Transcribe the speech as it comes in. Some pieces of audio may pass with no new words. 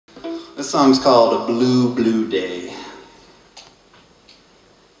This song's called A Blue, Blue Day.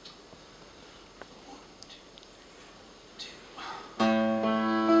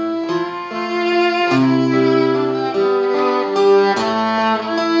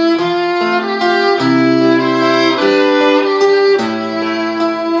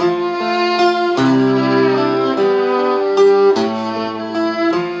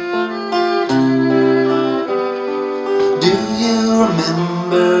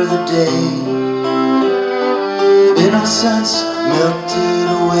 Remember the day innocence melted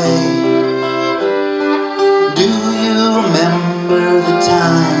away? Do you remember the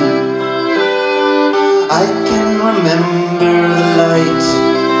time? I can remember the light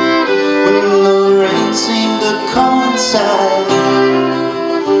when the rain seemed to coincide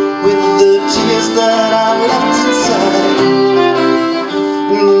with the tears that I left inside.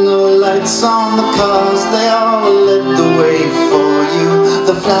 And the lights on the cars, they all led the way for you.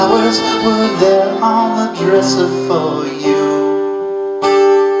 The flowers were there on the dresser for you.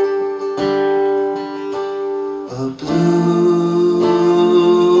 A blue,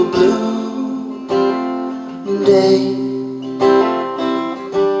 blue day.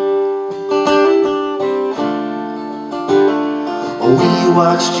 We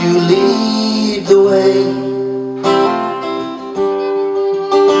watched you lead the way.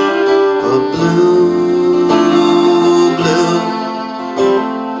 A blue, blue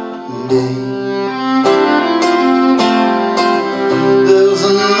day. There's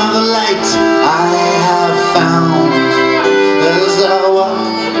another light I have found as I walk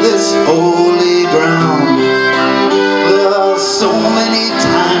this holy ground. There are so many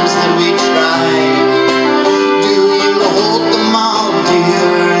times that we tried. Do you hold them all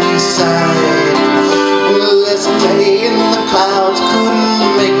dear inside? Let's play in the clouds couldn't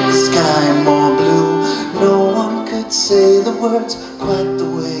make the sky more blue. No one could say the words quite the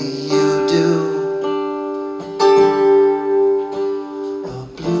way you do. A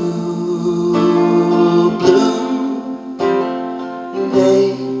blue, blue day.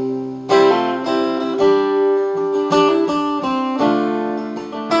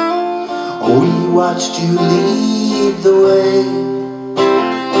 We watched you lead the way.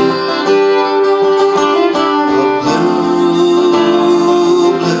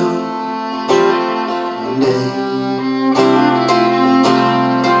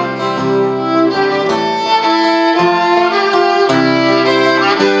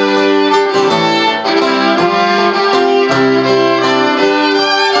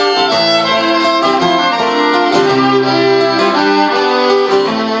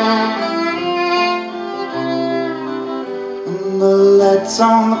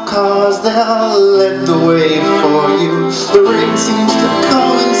 On the cars, they all led the way for you. The rain seems to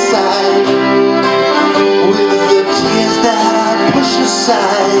coincide with the tears that I push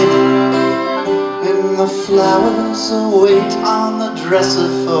aside, and the flowers await on the dresser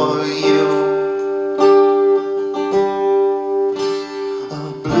for you. A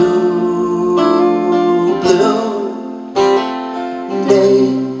blue, blue day.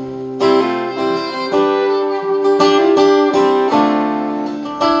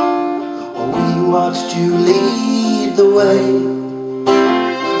 Watched you lead the way.